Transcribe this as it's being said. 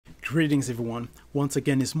Greetings, everyone. Once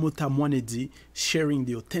again, it's Muta Mwanedi sharing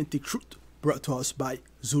the authentic truth brought to us by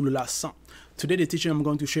Zulula San. Today, the teaching I'm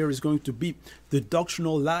going to share is going to be the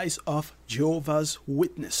doctrinal lies of Jehovah's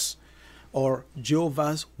Witness or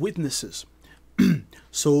Jehovah's Witnesses.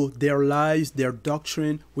 So their lies, their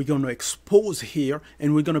doctrine, we're going to expose here,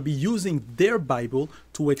 and we're going to be using their Bible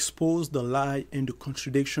to expose the lie and the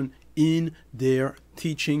contradiction in their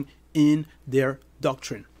teaching, in their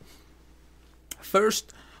doctrine.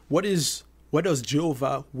 First, what does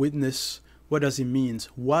Jehovah Witness, what does it mean?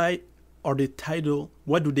 Why do they title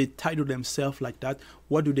themselves like that?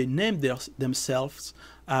 What do they name themselves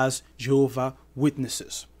as Jehovah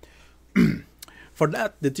Witnesses? For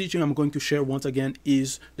that, the teaching I'm going to share once again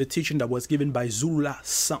is the teaching that was given by Zulula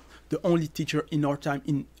San, the only teacher in our time,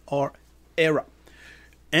 in our era.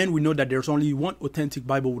 And we know that there's only one authentic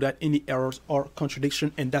Bible without any errors or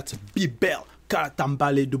contradiction, and that's Bibel,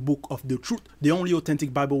 Karatambale, the book of the truth, the only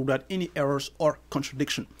authentic Bible without any errors or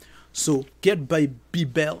contradiction. So get by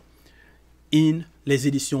Bibel in Les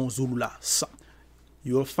Éditions Zulula San.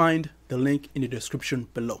 You will find the link in the description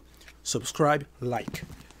below. Subscribe, like.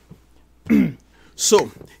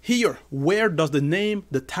 So here, where does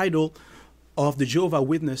the title of the Jehovah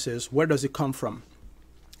Witnesses, where does it come from?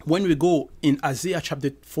 When we go in Isaiah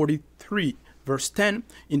chapter 43, verse 10,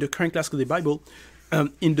 in the current classical Bible,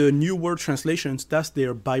 in the New World Translations, that's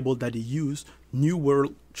their Bible that they use, New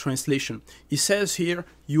World Translation. It says here,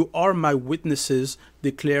 "You are my witnesses,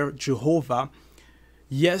 declare Jehovah.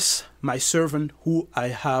 Yes, my servant who I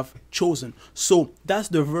have chosen." So that's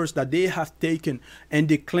the verse that they have taken, and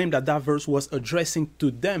they claim that that verse was addressing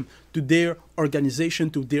to them, to their organization,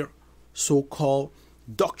 to their so-called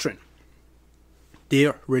doctrine,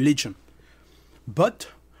 their religion. But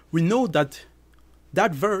we know that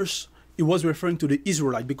that verse, it was referring to the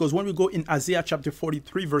Israelite, because when we go in Isaiah chapter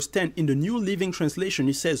 43, verse 10, in the New Living Translation,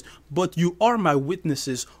 it says, "But you are my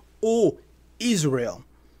witnesses, O Israel,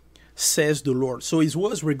 says the Lord." So it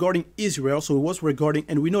was regarding Israel. So it was regarding,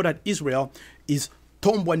 and we know that Israel is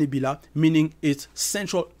Tombwanibila, meaning it's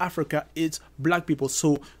Central Africa, it's black people.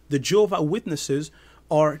 So the Jehovah Witnesses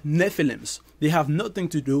are Nephilims. They have nothing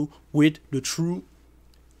to do with the true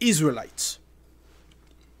Israelites.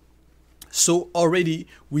 So already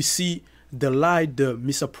we see the lie, the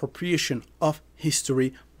misappropriation of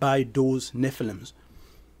history by those Nephilims.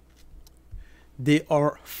 They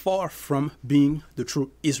are far from being the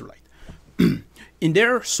true Israelite. In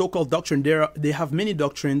their so-called doctrine, they have many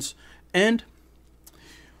doctrines, and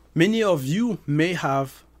many of you may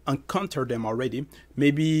have encountered them already.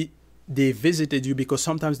 Maybe they visited you, because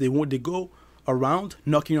sometimes they go around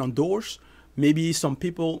knocking on doors. Maybe some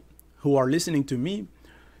people who are listening to me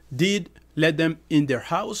did let them in their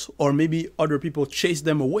house, or maybe other people chased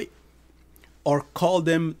them away, or call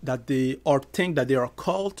them that or think that they are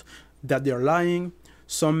called, that they are lying.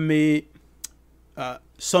 Some may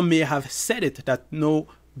have said it, that no,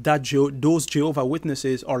 that those Jehovah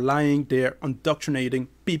Witnesses are lying, they're indoctrinating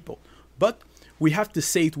people. But we have to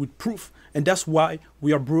say it with proof, and that's why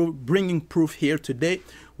we are bringing proof here today.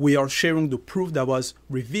 We are sharing the proof that was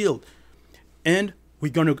revealed, and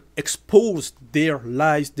we're going to expose their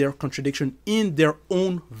lies, their contradiction in their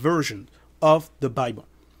own version of the Bible.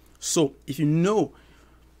 So if you know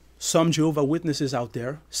some Jehovah Witnesses out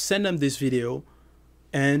there, send them this video.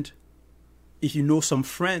 And if you know some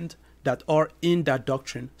friends that are in that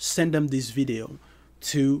doctrine, send them this video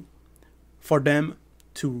for them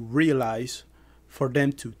to realize, for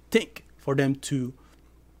them to think, for them to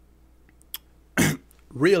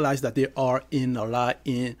realize that they are in a lie,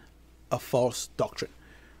 in a false doctrine.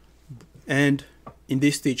 And in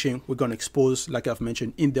this teaching, we're going to expose, like I've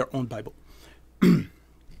mentioned, in their own Bible.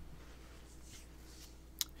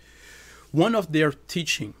 One of their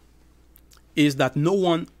teaching is that no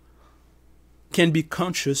one can be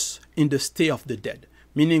conscious in the state of the dead.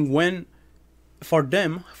 Meaning in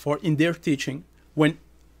their teaching, when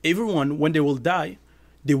they will die,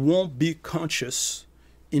 they won't be conscious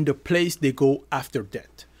in the place they go after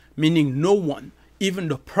death. Meaning no one, even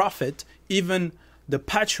the prophet, even the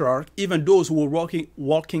patriarch, even those who are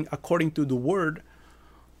walking according to the word,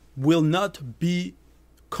 will not be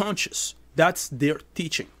conscious. That's their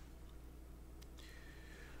teaching.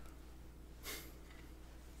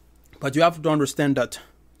 But you have to understand that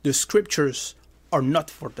the scriptures are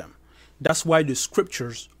not for them. That's why the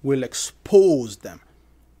scriptures will expose them.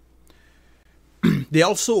 They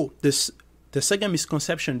also, the second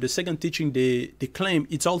misconception, the second teaching they claim,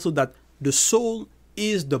 it's also that the soul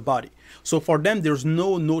is the body. So for them, there's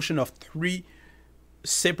no notion of three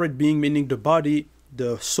separate beings, meaning the body,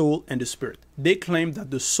 the soul, and the spirit. They claim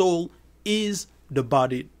that the soul is the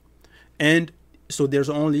body, and So there's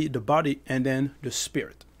only the body and then the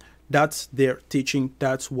spirit. That's their teaching.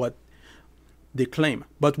 That's what they claim.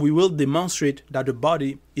 But we will demonstrate that the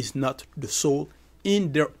body is not the soul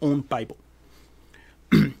in their own Bible.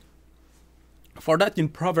 For that, in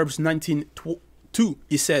Proverbs 19:2,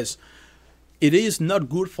 it says, "It is not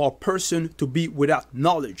good for a person to be without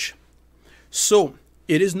knowledge." So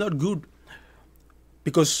it is not good,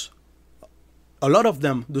 because a lot of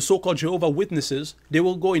them, the so-called Jehovah Witnesses, they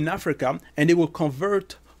will go in Africa and they will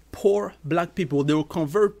convert poor black people. They will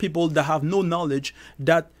convert people that have no knowledge,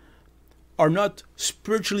 that are not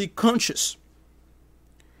spiritually conscious.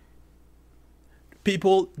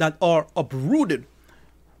 People that are uprooted,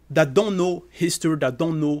 that don't know history, that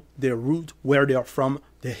don't know their root, where they are from,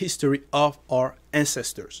 the history of our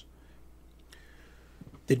ancestors.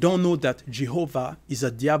 They don't know that Jehovah is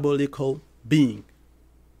a diabolical being.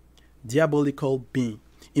 Diabolical being.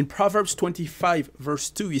 In Proverbs 25 verse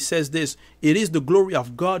 2, he says this: "It is the glory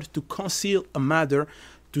of God to conceal a matter,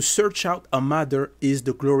 to search out a matter is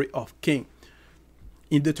the glory of king."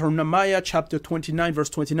 In Deuteronomy chapter 29 verse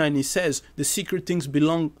 29, he says, "The secret things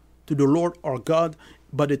belong to the Lord our God,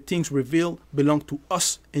 but the things revealed belong to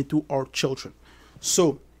us and to our children."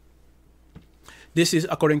 So, this is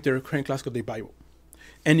according to the current classic of the Bible.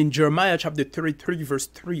 And in Jeremiah chapter 33 verse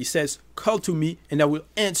 3, it says, "Call to me, and I will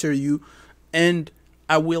answer you, and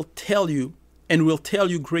I will tell you, and will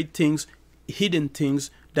tell you great things, hidden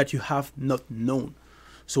things that you have not known."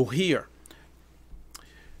 So here,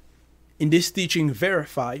 in this teaching,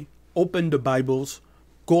 verify, open the Bibles,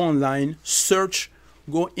 go online, search,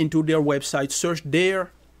 go into their website, search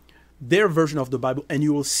their version of the Bible, and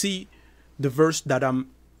you will see the verse that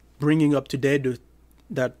I'm bringing up today,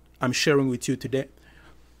 that I'm sharing with you today.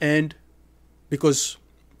 And because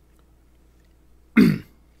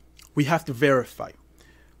we have to verify,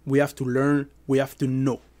 we have to learn, we have to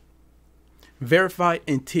know. Verify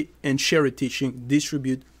and share a teaching,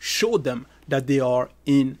 distribute, show them that they are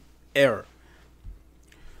in error.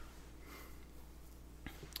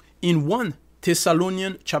 In 1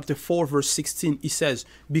 Thessalonians chapter 4 verse 16, it says,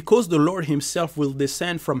 "Because the Lord himself will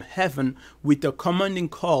descend from heaven with a commanding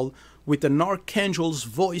call, with an archangel's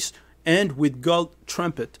voice, and with God's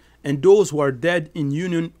trumpet, and those who are dead in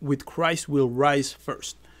union with Christ will rise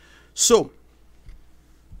first." So,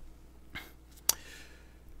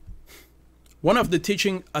 one of the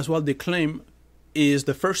teaching as well they claim is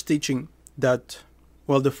the first teaching that,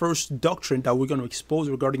 the first doctrine that we're going to expose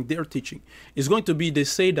regarding their teaching is going to be, they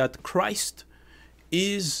say that Christ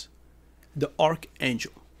is the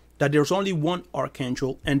archangel, that there's only one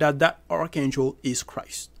archangel, and that archangel is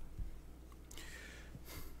Christ.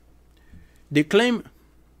 They claim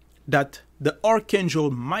that the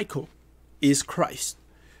archangel Michael is Christ.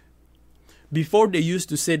 Before, they used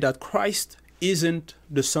to say that Christ isn't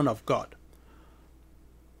the Son of God,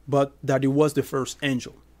 but that he was the first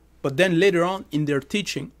angel. But then later on in their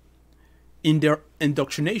teaching, in their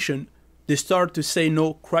indoctrination, they start to say,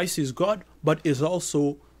 no, Christ is God, but is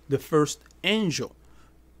also the first angel.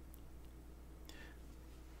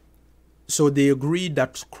 So they agree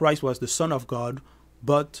that Christ was the Son of God,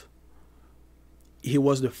 but he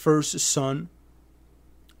was the first son,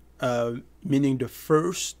 meaning the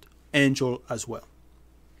first angel as well.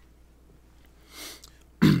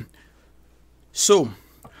 So,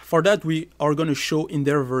 for that, we are going to show in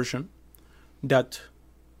their version that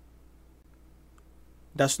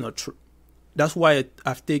that's not true. That's why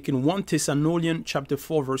I've taken 1 Thessalonians chapter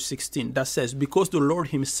 4 verse 16 that says, "Because the Lord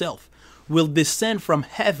himself will descend from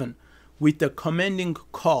heaven with a commanding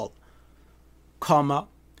call, comma,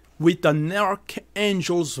 with an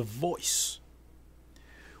archangel's voice."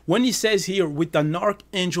 When he says here with an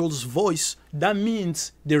archangel's voice, that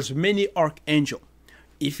means there's many archangels.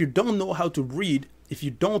 If you don't know how to read, if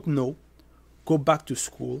you don't know, go back to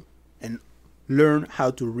school and learn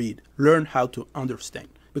how to read, learn how to understand.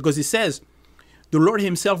 Because it says, the Lord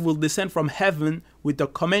himself will descend from heaven with a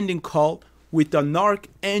commanding call, with an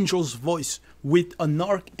archangel's voice, with an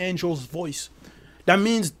archangel's voice. That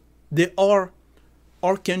means there are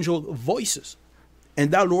archangel voices.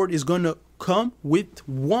 And that Lord is going to come with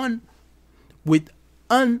one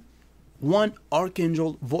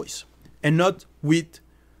archangel voice, and not with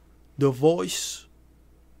the voice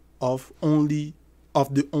of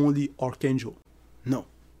the only archangel. No.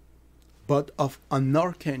 But of an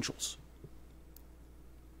archangels.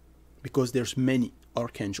 Because there's many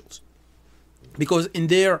archangels. Because in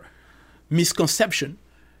their misconception,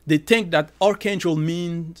 they think that archangel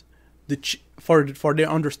means for their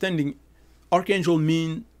understanding, archangel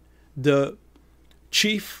means the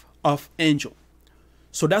chief of angel.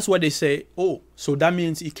 So that's why they say, oh, so that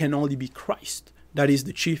means it can only be Christ that is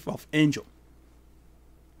the chief of angel.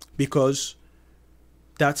 because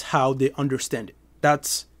that's how they understand it.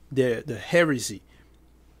 That's the heresy.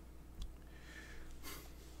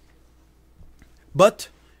 But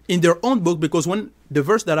in their own book, because when the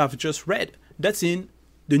verse that I've just read, that's in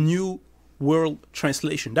the New World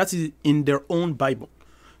Translation. That's in their own Bible.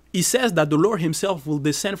 He says that the Lord himself will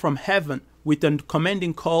descend from heaven with a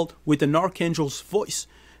commanding call, with an archangel's voice,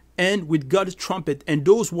 and with God's trumpet, and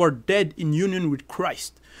those who are dead in union with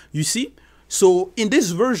Christ. You see? So in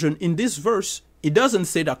this version, in this verse, it doesn't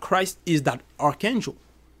say that Christ is that archangel.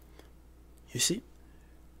 You see?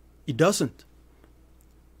 It doesn't.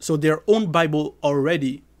 So their own Bible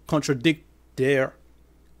already contradict their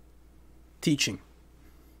teaching.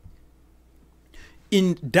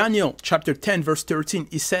 In Daniel chapter 10 verse 13,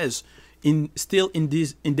 it says, in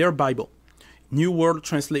their Bible, New World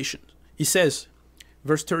Translation, it says,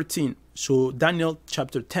 verse 13, so Daniel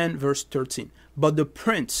chapter 10 verse 13, but the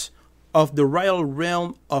prince of the royal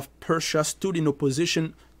realm of Persia stood in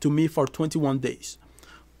opposition to me for 21 days.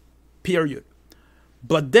 Period.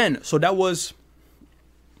 But then, so that was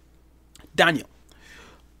Daniel.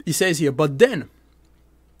 He says here, but then,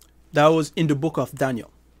 that was in the book of Daniel.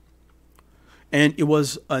 And it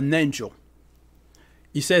was an angel.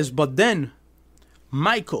 He says, but then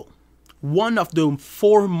Michael, one of the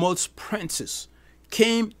foremost princes,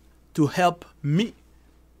 came to help me.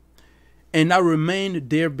 And I remained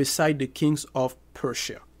there beside the kings of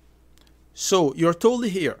Persia. So you're told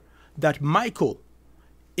here that Michael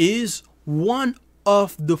is one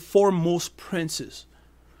of the foremost princes.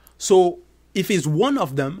 So if he's one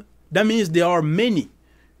of them, that means there are many.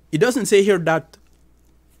 It doesn't say here that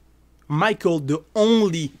Michael, the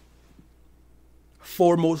only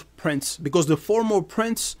foremost prince, because the foremost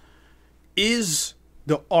prince is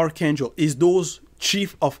the archangel, is those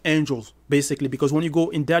chief of angels, basically. Because when you go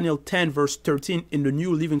in Daniel 10 verse 13 in the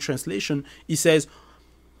New Living Translation, it says,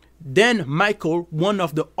 then Michael, one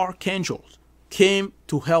of the archangels, came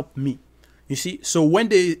to help me. You see, so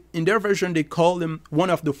when in their version, they call him one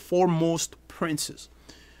of the foremost princes.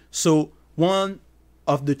 So one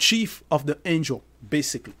of the chief of the angel,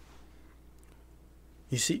 basically.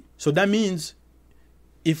 You see, so that means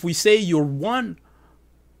if we say you're one,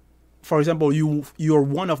 for example, you're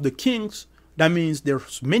one of the kings, that means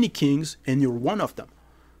there's many kings and you're one of them.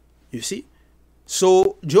 You see,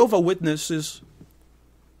 so Jehovah's Witnesses,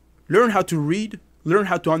 learn how to read, learn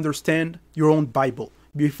how to understand your own Bible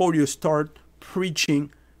before you start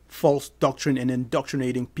preaching false doctrine and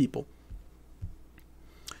indoctrinating people.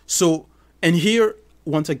 So, and here,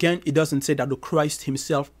 once again, it doesn't say that the Christ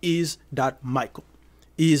himself is that Michael.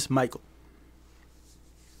 Is Michael.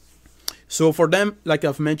 So for them, like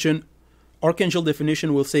I've mentioned, archangel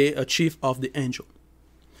definition will say a chief of the angel.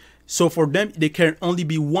 So for them, there can only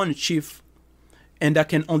be one chief, and that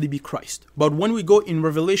can only be Christ. But when we go in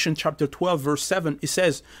Revelation chapter 12, verse 7, it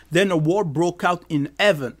says, then a war broke out in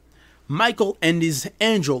heaven. Michael and his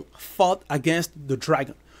angel fought against the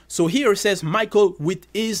dragon. So here it says Michael with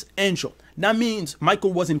his angel. That means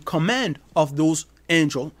Michael was in command of those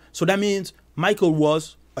angels. So that means Michael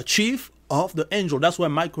was a chief of the angel. That's why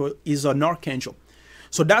Michael is an archangel.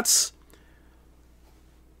 So that's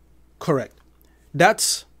correct.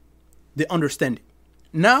 That's the understanding.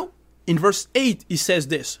 Now, in verse 8, it says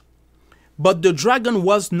this, but the dragon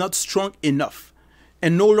was not strong enough,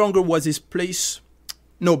 and no longer was his place.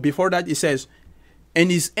 No, before that it says,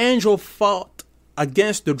 and his angel fought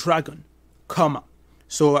against the dragon, comma.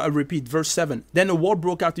 So I repeat, verse 7. Then a war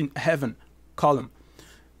broke out in heaven, column.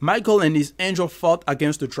 Michael and his angel fought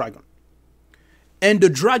against the dragon. And the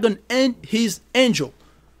dragon and his angel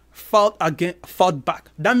fought back.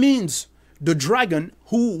 That means the dragon,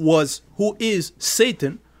 who is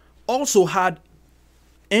Satan, also had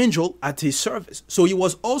angel at his service. So he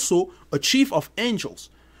was also a chief of angels.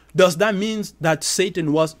 Does that mean that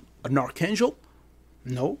Satan was an archangel?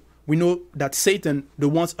 No. We know that Satan, the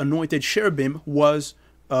once anointed cherubim, was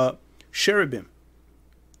cherubim.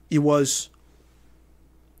 He wasn't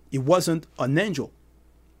an angel,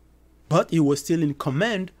 but he was still in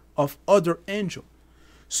command of other angels.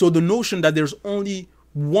 So the notion that there's only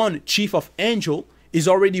one chief of angel is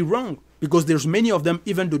already wrong, because there's many of them.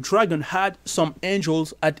 Even the dragon had some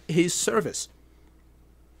angels at his service.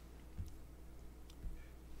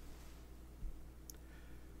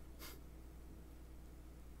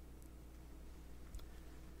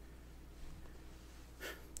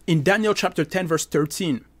 In Daniel chapter 10 verse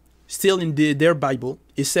 13, still in their Bible,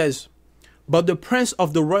 it says, but the prince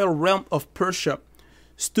of the royal realm of Persia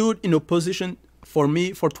stood in opposition for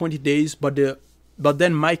me for 20 days, but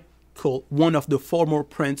then Michael, one of the former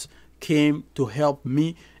prince, came to help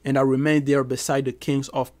me, and I remained there beside the kings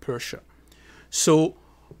of Persia. So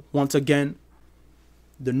Once again,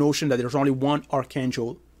 the notion that there's only one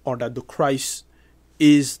archangel or that the Christ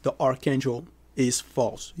is the archangel is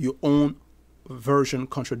false. Your own version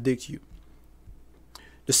contradicts you.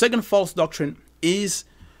 The second false doctrine is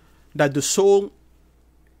that the soul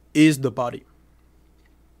is the body.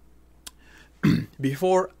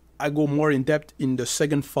 Before I go more in depth in the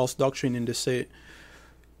second false doctrine, in the say,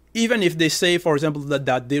 even if they say, for example,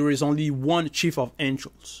 that there is only one chief of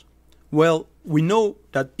angels, well, we know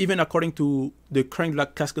that even according to the Crank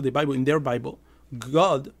Casket of the Bible, in their Bible,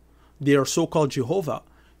 God, their so-called Jehovah,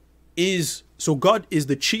 God is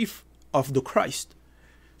the chief of the Christ.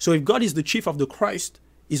 So if God is the chief of the Christ,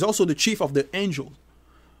 He's also the chief of the angels.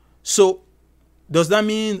 So does that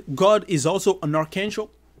mean God is also an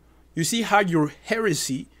archangel? You see how your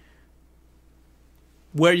heresy,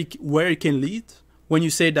 where it can lead when you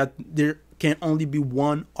say that there can only be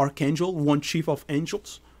one archangel, one chief of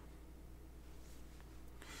angels?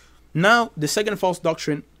 Now, the second false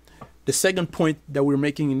doctrine, the second point that we're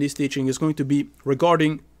making in this teaching is going to be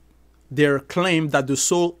regarding their claim that the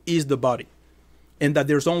soul is the body and that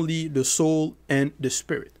there's only the soul and the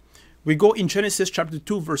spirit. We go in Genesis chapter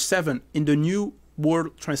 2, verse 7 in the New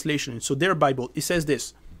World Translation. So their Bible, it says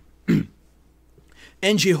this.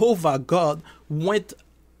 And Jehovah God went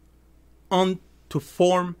on to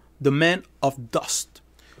form the man of dust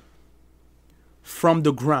from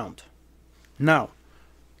the ground. Now,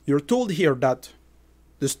 you're told here that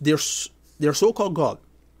their so-called God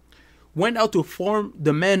went out to form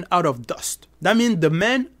the man out of dust. That means the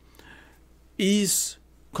man is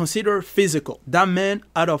considered physical. That man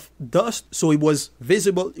out of dust, so it was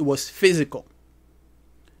visible, it was physical.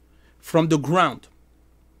 From the ground.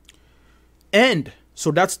 And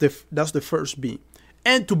so that's the first being.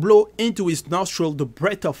 And to blow into his nostril the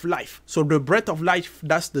breath of life. So the breath of life,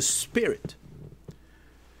 that's the spirit.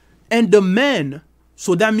 And the man,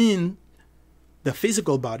 so that means the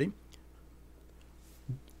physical body,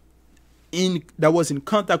 that was in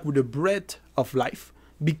contact with the breath of life,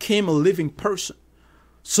 became a living person.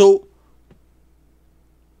 So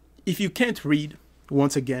if you can't read,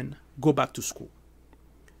 once again, go back to school.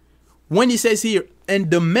 When he says here, and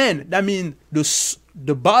the man, that means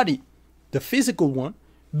the body, the physical one,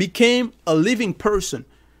 became a living person.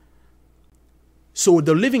 So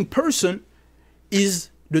the living person is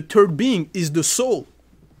the third being, is the soul.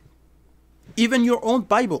 Even your own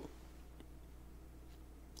Bible.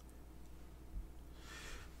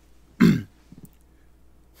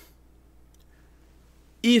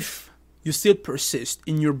 If you still persist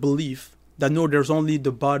in your belief that no, there's only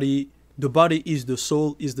the body is the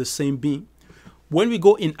soul, is the same being. When we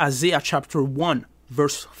go in Isaiah chapter 1,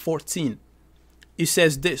 verse 14, it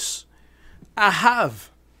says this,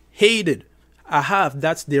 that's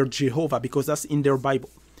their Jehovah, because that's in their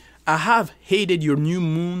Bible. I have hated your new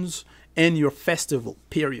moons and your festival,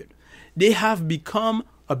 period. They have become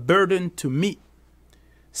a burden to me.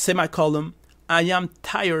 Semicolon, I am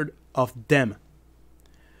tired of them.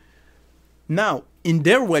 Now, in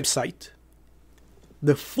their website,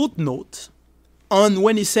 the footnote on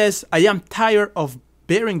when it says, I am tired of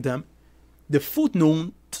bearing them, the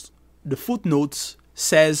footnotes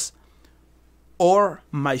says, or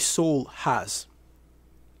my soul has.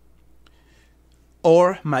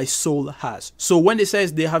 Or my soul has. So when it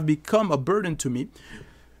says they have become a burden to me,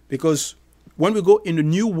 because when we go in the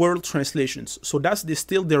New World Translations, so that's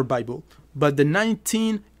still their Bible, but the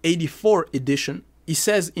 1984 edition, it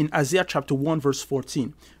says in Isaiah chapter 1, verse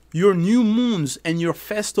 14, your new moons and your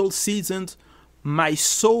festal seasons, my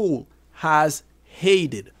soul has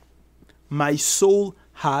hated. My soul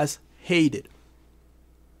has hated.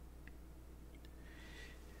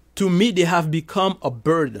 To me, they have become a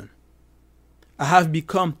burden. I have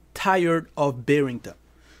become tired of bearing them.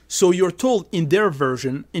 So you're told in their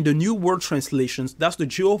version, in the New World Translations, that's the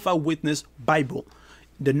Jehovah Witness Bible,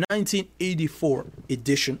 the 1984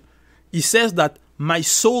 edition, it says that my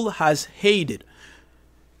soul has hated.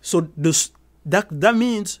 So that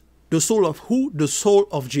means the soul of who? The soul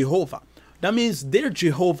of Jehovah. That means their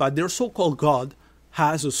Jehovah, their so-called God,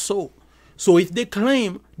 has a soul. So if they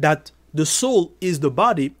claim that the soul is the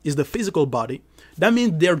body, is the physical body, that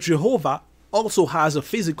means their Jehovah also has a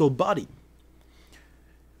physical body.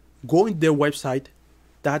 Go in their website,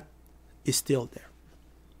 that is still there.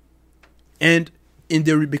 And in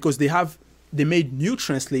their, because they made new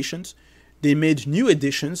translations, they made new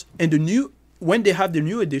editions, and when they have the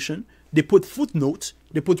new edition, they put footnotes,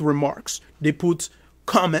 they put remarks, they put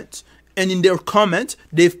comments, and in their comment,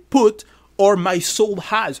 they've put, or my soul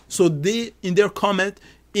has. So they, in their comment,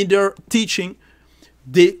 in their teaching,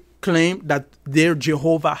 they claim that their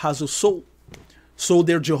Jehovah has a soul. So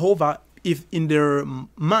their Jehovah if in their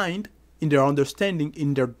mind, in their understanding,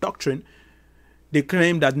 in their doctrine, they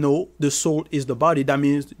claim that no, the soul is the body, that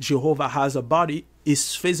means Jehovah has a body,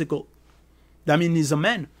 is physical. That means he's a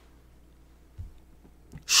man.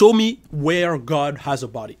 Show me where God has a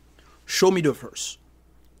body. Show me the verse.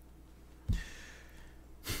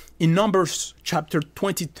 In Numbers chapter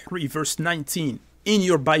 23, verse 19, in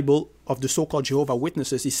your Bible of the so-called Jehovah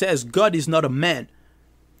Witnesses, it says, God is not a man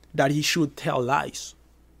that he should tell lies,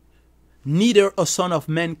 neither a son of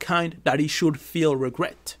mankind that he should feel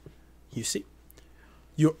regret. You see,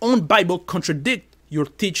 your own Bible contradicts your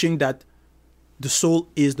teaching that the soul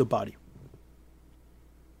is the body.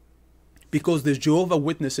 Because the Jehovah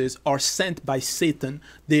Witnesses are sent by Satan.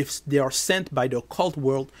 They are sent by the occult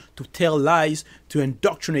world to tell lies, to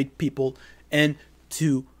indoctrinate people, and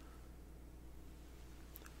to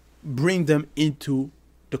bring them into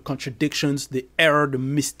the contradictions, the error, the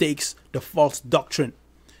mistakes, the false doctrine.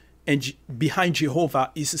 And behind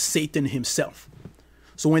Jehovah is Satan himself.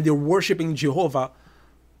 So when they're worshiping Jehovah,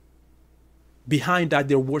 behind that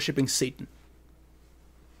they're worshiping Satan.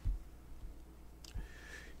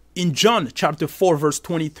 In John chapter 4, verse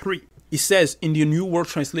 23, it says in the New World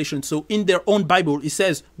Translation, so in their own Bible, it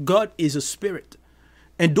says, God is a spirit,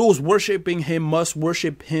 and those worshiping him must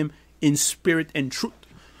worship him in spirit and truth.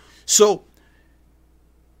 So,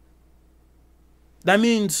 that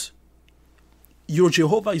means your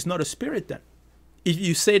Jehovah is not a spirit then. If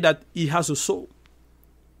you say that he has a soul.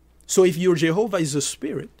 So if your Jehovah is a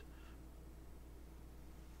spirit,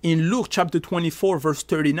 in Luke chapter 24, verse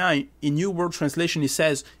 39, in New World Translation, it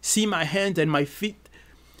says, see my hands and my feet,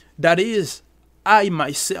 that is, I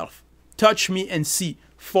myself. Touch me and see,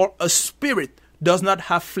 for a spirit does not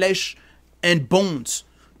have flesh and bones,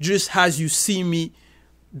 just as you see me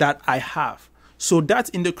that I have. So that's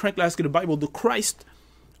in the current classic of the Bible. The Christ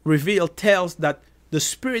revealed tells that the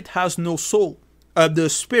spirit has no soul. The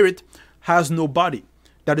spirit has no body.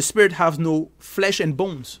 That the spirit has no flesh and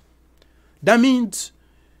bones. That means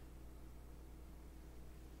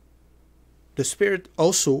the spirit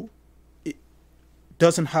also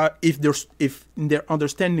doesn't have, if in their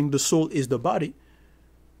understanding the soul is the body,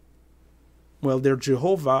 well, their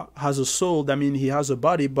Jehovah has a soul, that means he has a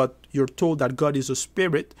body, but you're told that God is a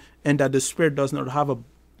spirit and that the spirit does not have a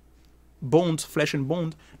bones, flesh and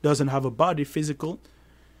bones, doesn't have a body, physical.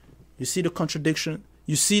 You see the contradiction?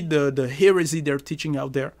 You see the heresy they're teaching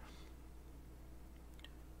out there?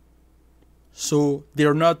 So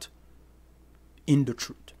they're not in the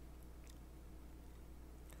truth.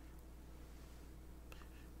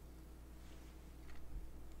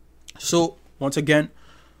 So, once again,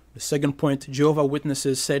 the second point, Jehovah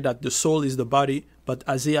Witnesses said that the soul is the body, but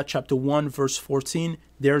Isaiah chapter 1 verse 14,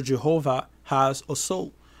 their Jehovah has a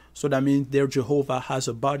soul. So that means their Jehovah has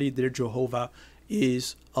a body, their Jehovah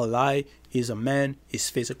is alive, is a man, is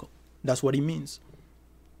physical. That's what it means.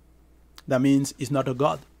 That means he's not a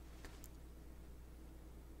God.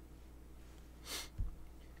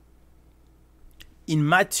 In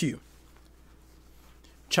Matthew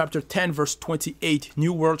chapter 10, verse 28,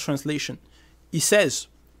 New World Translation, he says,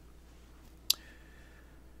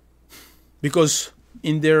 because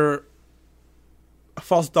in their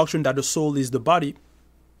false doctrine that the soul is the body,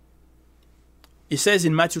 it says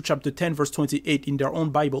in Matthew chapter 10, verse 28, in their own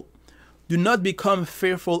Bible, do not become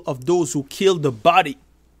fearful of those who kill the body,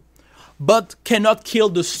 but cannot kill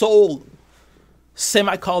the soul.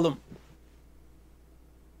 Semicolon.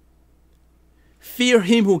 Fear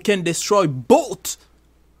him who can destroy both.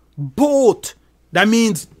 Both. That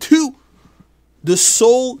means two. The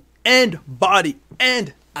soul and body.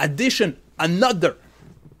 And addition, another.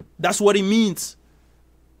 That's what it means.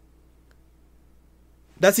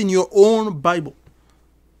 That's in your own Bible.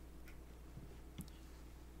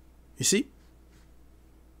 You see?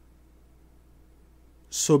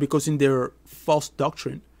 So because in their false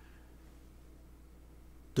doctrine,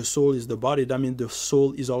 the soul is the body, that means the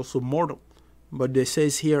soul is also mortal. But it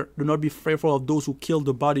says here, do not be fearful of those who kill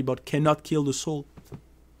the body but cannot kill the soul.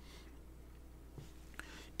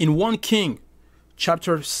 In 1 King,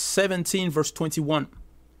 chapter 17, verse 21,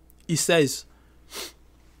 it says,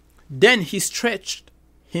 then he stretched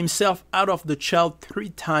himself out of the child 3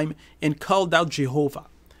 times and called out Jehovah.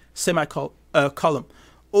 Semicolon.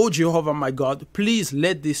 O Jehovah my God, please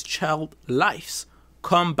let this child's life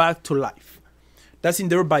come back to life. That's in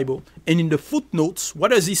their Bible. And in the footnotes,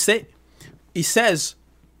 what does he say? He says,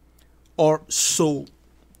 or soul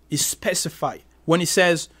is specified. When he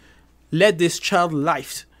says, let this child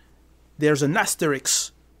life, there's an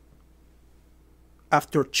asterisk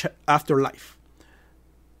after life.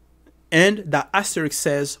 And the asterisk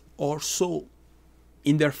says, or soul,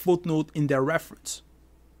 in their footnote, in their reference.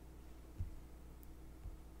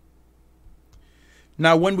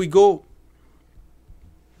 Now, when we go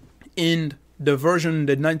in the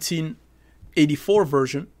 1984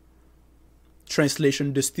 version,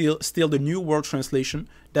 translation, still the New World Translation,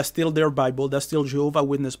 that's still their Bible, that's still Jehovah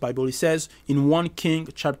Witness Bible. It says in 1 King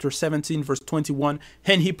chapter 17 verse 21,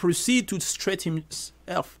 and he proceeded to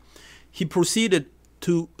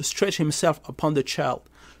stretch himself upon the child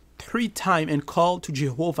 3 times and called to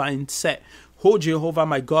Jehovah and said, "O Jehovah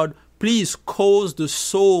my God, please cause the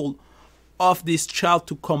soul of this child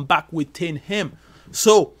to come back within him."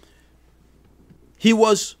 So he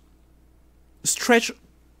was stretched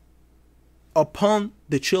upon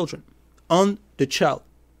the children, on the child,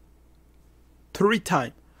 3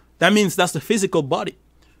 times. That means that's the physical body.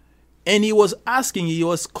 And he was asking, he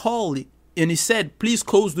was calling, and he said, please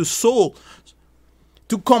cause the soul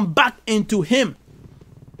to come back into him.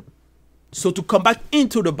 So to come back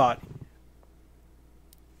into the body.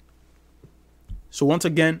 So once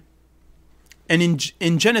again, and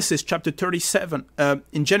in Genesis chapter 35,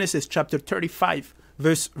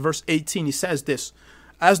 verse 18, he says this,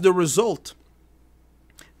 and the result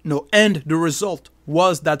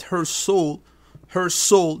was that her soul,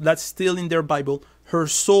 that's still in their Bible, her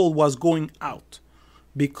soul was going out,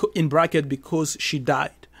 because she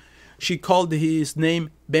died. She called his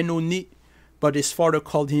name Benoni, but his father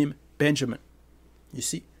called him Benjamin. You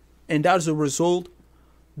see? And that's the result.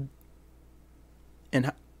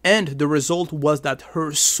 And the result was that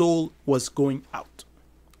her soul was going out.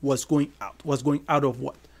 Was going out of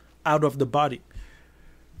what? Out of the body.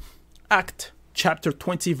 Act chapter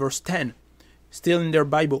 20 verse 10, still in their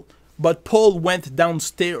Bible. But Paul went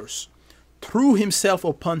downstairs, threw himself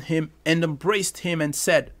upon him, and embraced him and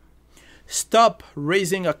said, "Stop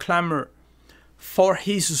raising a clamor, for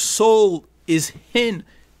his soul is in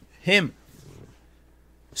him."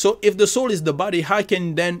 So if the soul is the body, how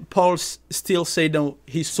can then Paul still say no,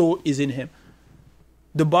 his soul is in him?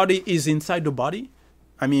 The body is inside the body?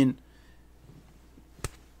 I mean,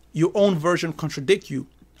 your own version contradict you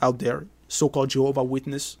out there, so-called Jehovah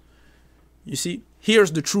Witness. You see,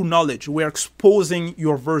 here's the true knowledge. We're exposing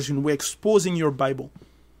your version. We're exposing your Bible.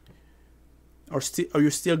 Are you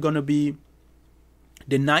still going to be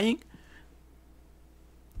denying?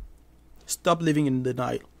 Stop living in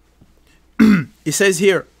denial. It says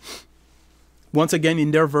here, once again in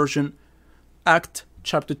their version, Act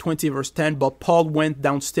chapter 20 verse 10, but Paul went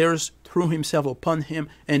downstairs, threw himself upon him,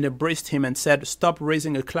 and embraced him and said, "Stop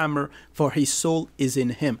raising a clamor, for his soul is in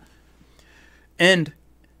him." And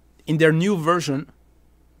in their new version,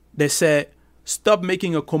 they say, "Stop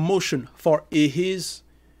making a commotion, for he is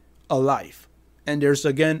alive." And there's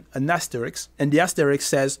again an asterisk, and the asterisk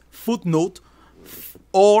says, footnote,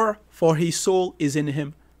 or for his soul is in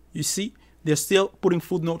him. You see, they're still putting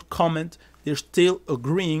footnote, comment. They're still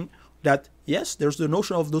agreeing that, yes, there's the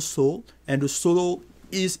notion of the soul, and the soul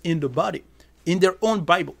is in the body, in their own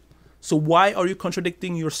Bible. So why are you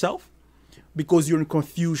contradicting yourself? Because you're in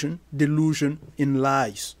confusion, delusion, in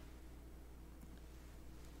lies.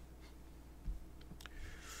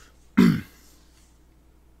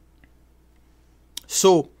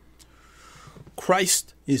 So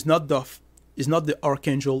Christ is not the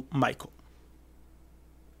archangel Michael.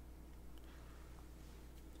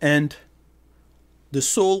 And the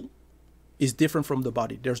soul is different from the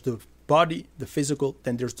body. There's the body, the physical,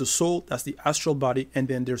 then there's the soul, that's the astral body, and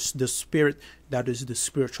then there's the spirit, that is the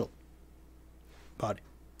spiritual body.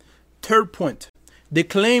 Third point, they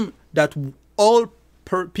claim that all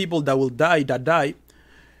people that will die,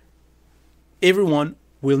 everyone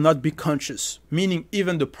will not be conscious, meaning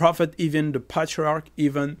even the prophet, even the patriarch,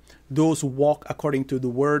 even those who walk according to the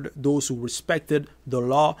word, those who respected the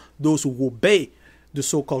law, those who obey the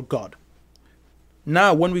so-called God.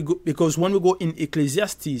 Now, when we go in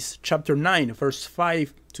Ecclesiastes chapter 9, verse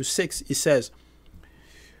 5 to 6, it says,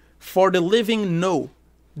 "For the living know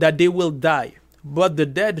that they will die, but the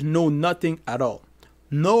dead know nothing at all,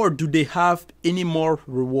 nor do they have any more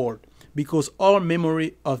reward, because all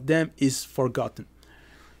memory of them is forgotten."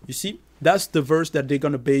 You see, that's the verse that they're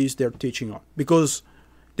going to base their teaching on, because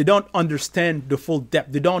they don't understand the full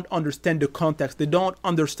depth. They don't understand the context. They don't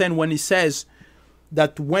understand when it says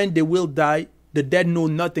that when they will die, the dead know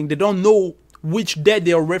nothing. They don't know which dead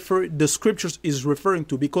the scriptures is referring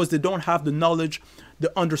to, because they don't have the knowledge, the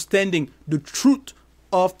understanding, the truth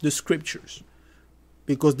of the scriptures,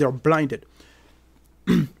 because they're blinded.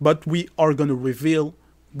 But we are going to reveal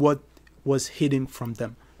what was hidden from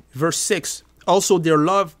them. Verse 6, "Also their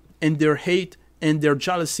love and their hate and their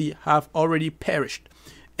jealousy have already perished,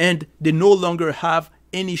 and they no longer have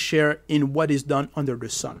any share in what is done under the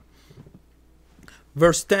sun."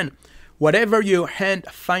 Verse 10, "Whatever your hand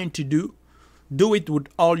find to do, Do it with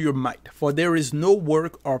all your might, for there is no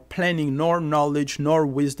work or planning, nor knowledge, nor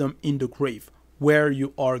wisdom in the grave, where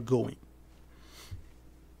you are going.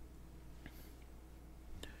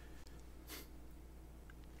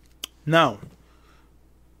 Now,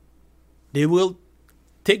 they will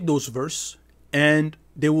take those verses and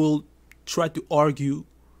they will try to argue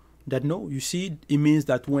that no, you see, it means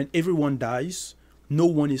that when everyone dies, no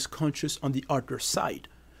one is conscious on the other side.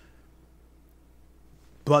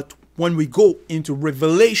 But when we go into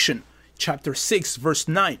Revelation chapter 6, verse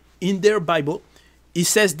 9, in their Bible, it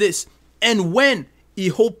says this, and when he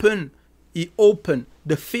opened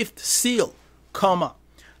the fifth seal, comma,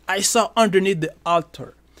 I saw underneath the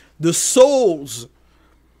altar the souls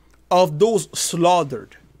of those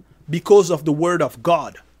slaughtered because of the word of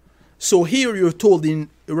God. So here you're told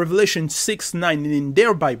in Revelation 6, 9, in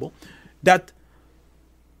their Bible, that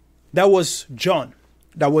was John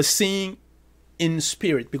that was seeing in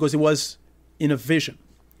spirit, because it was in a vision.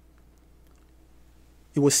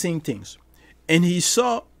 He was seeing things. And he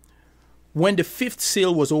saw when the fifth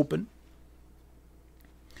seal was opened,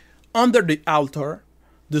 under the altar,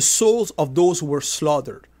 the souls of those who were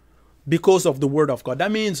slaughtered because of the word of God.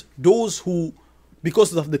 That means those who,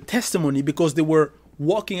 because of the testimony, because they were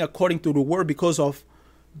walking according to the word, because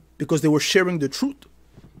they were sharing the truth,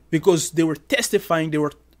 because they were testifying, they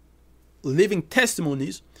were living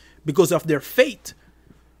testimonies, because of their faith,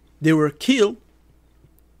 they were killed.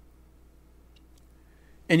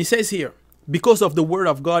 And he says here, because of the word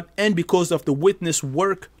of God and because of the witness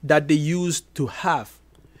work that they used to have.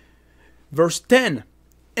 Verse 10,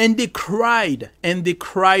 and they cried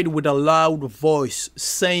with a loud voice,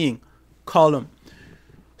 saying, column.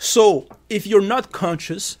 So, if you're not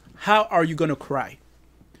conscious, how are you going to cry?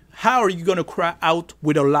 How are you going to cry out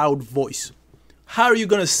with a loud voice? How are you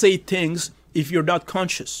going to say things if you're not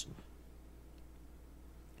conscious?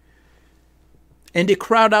 And they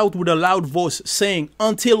cried out with a loud voice, saying,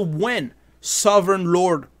 until when, sovereign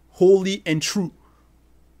Lord, holy and true,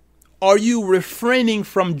 are you refraining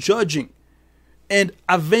from judging and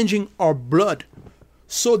avenging our blood?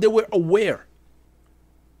 So they were aware.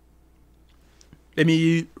 Let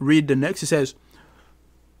me read the next. It says,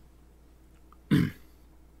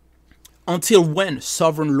 until when,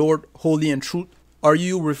 sovereign Lord, holy and true, are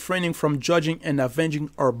you refraining from judging and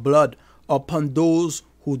avenging our blood upon those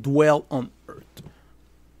who dwell on earth?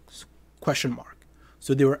 Question mark.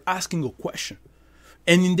 So they were asking a question.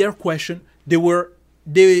 And in their question, they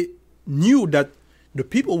knew that the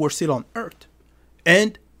people were still on earth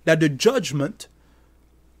and that the judgment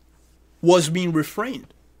was being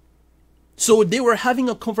refrained. So they were having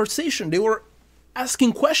a conversation. They were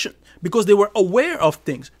asking questions because they were aware of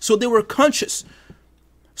things. So they were conscious.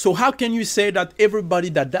 So how can you say that everybody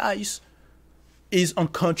that dies is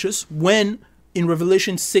unconscious when in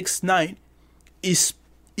Revelation 6, 9, it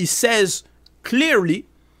says clearly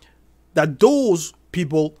that those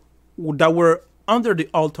people that were under the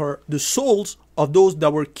altar, the souls of those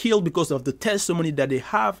that were killed because of the testimony that they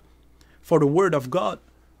have for the word of God,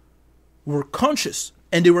 were conscious,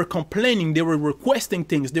 and they were complaining, they were requesting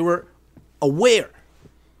things, they were aware.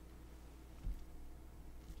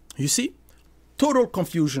 You see? Total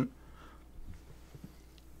confusion.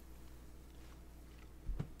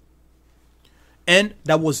 And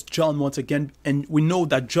that was John once again. And we know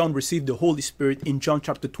that John received the Holy Spirit in John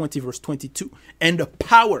chapter 20, verse 22. And the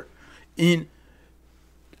power in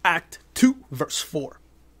Act 2, verse 4.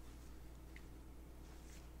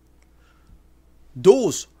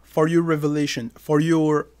 Those, for your revelation, for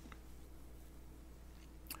your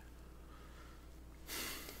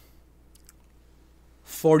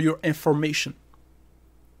information,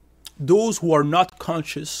 those who are not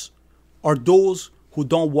conscious are those who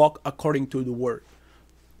don't walk according to the word,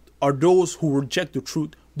 are those who reject the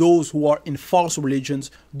truth, those who are in false religions,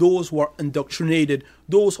 those who are indoctrinated,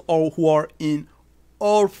 those who are in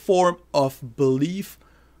all form of belief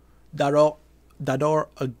that are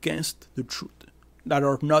against the truth, that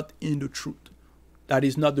are not in the truth, that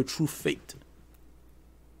is not the true faith.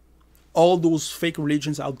 All those fake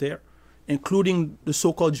religions out there, including the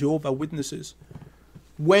so-called Jehovah Witnesses,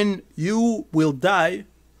 when you will die,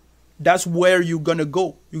 that's where you're going to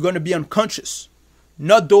go. You're going to be unconscious.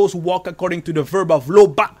 Not those who walk according to the verb of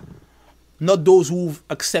loba. Not those who've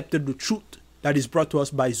accepted the truth that is brought to us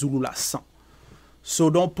by Zulula Sang. So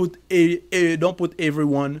don't put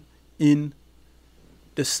everyone in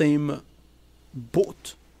the same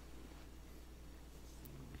boat.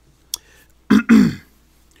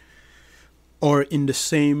 Or in the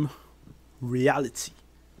same reality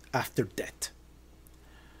after death.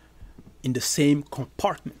 In the same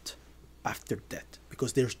compartment after death,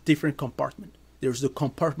 because there's different compartments. There's the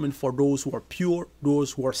compartment for those who are pure,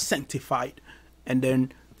 those who are sanctified. And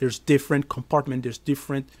then there's different compartment. There's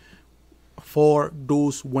different for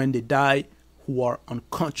those when they die who are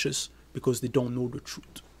unconscious because they don't know the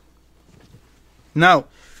truth. Now,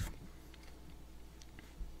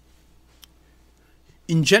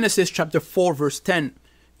 in Genesis chapter 4, verse 10,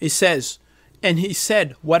 it says, "And he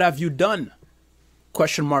said, what have you done?"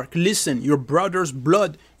 Question mark. "Listen, your brother's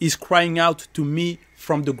blood is crying out to me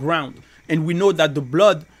from the ground." And we know that the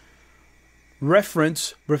blood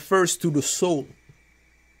reference refers to the soul.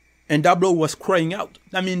 And that blood was crying out.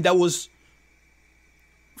 I mean, that was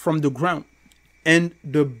from the ground. And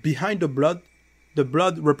behind the blood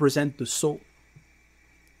represents the soul.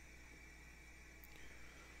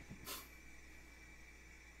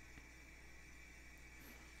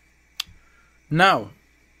 Now,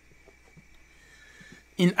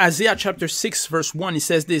 in Isaiah chapter 6, verse 1, it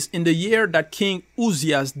says this, "In the year that King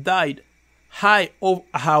Uzziah died,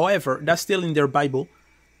 however," that's still in their Bible,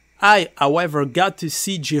 "I, however, got to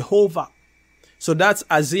see Jehovah." So that's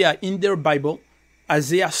Isaiah in their Bible.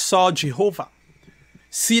 Isaiah saw Jehovah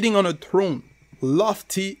sitting on a throne,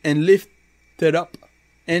 lofty and lifted up,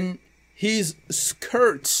 and his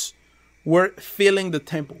skirts were filling the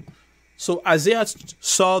temple. So Isaiah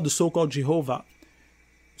saw the so-called Jehovah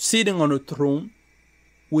sitting on a throne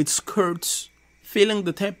with skirts filling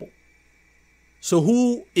the temple. So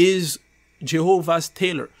who is Jehovah's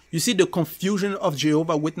tailor? You see the confusion of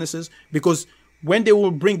Jehovah Witnesses, because when they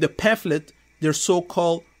will bring the pamphlet, their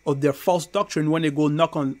so-called or their false doctrine, when they go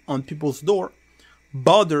knock on people's door,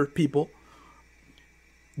 bother people,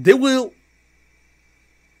 they will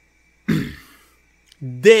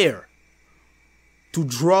dare to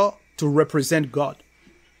draw to represent God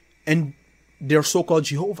and their so-called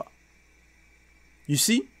Jehovah. You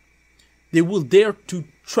see, they will dare to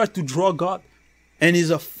try to draw God, and he's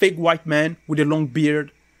a fake white man with a long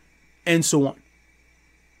beard and so on.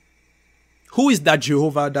 Who is that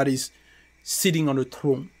Jehovah that is sitting on the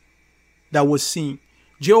throne that was seen?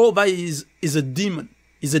 Jehovah is a demon,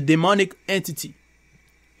 is a demonic entity,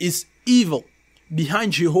 is evil.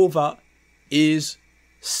 Behind Jehovah is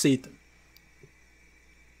Satan.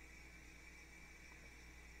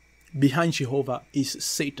 Behind Jehovah is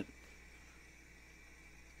Satan.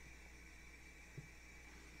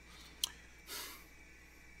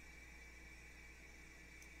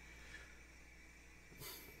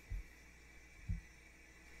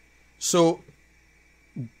 So,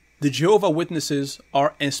 the Jehovah Witnesses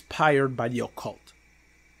are inspired by the occult.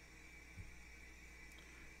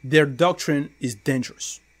 Their doctrine is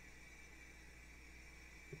dangerous.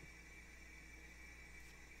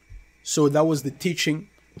 So that was the teaching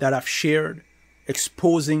that I've shared,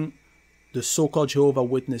 exposing the so-called Jehovah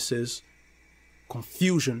Witnesses'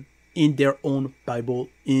 confusion in their own Bible,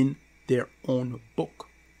 in their own book.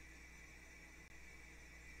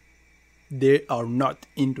 They are not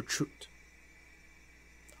in the truth.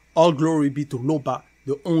 All glory be to Loba,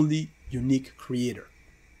 the only unique creator.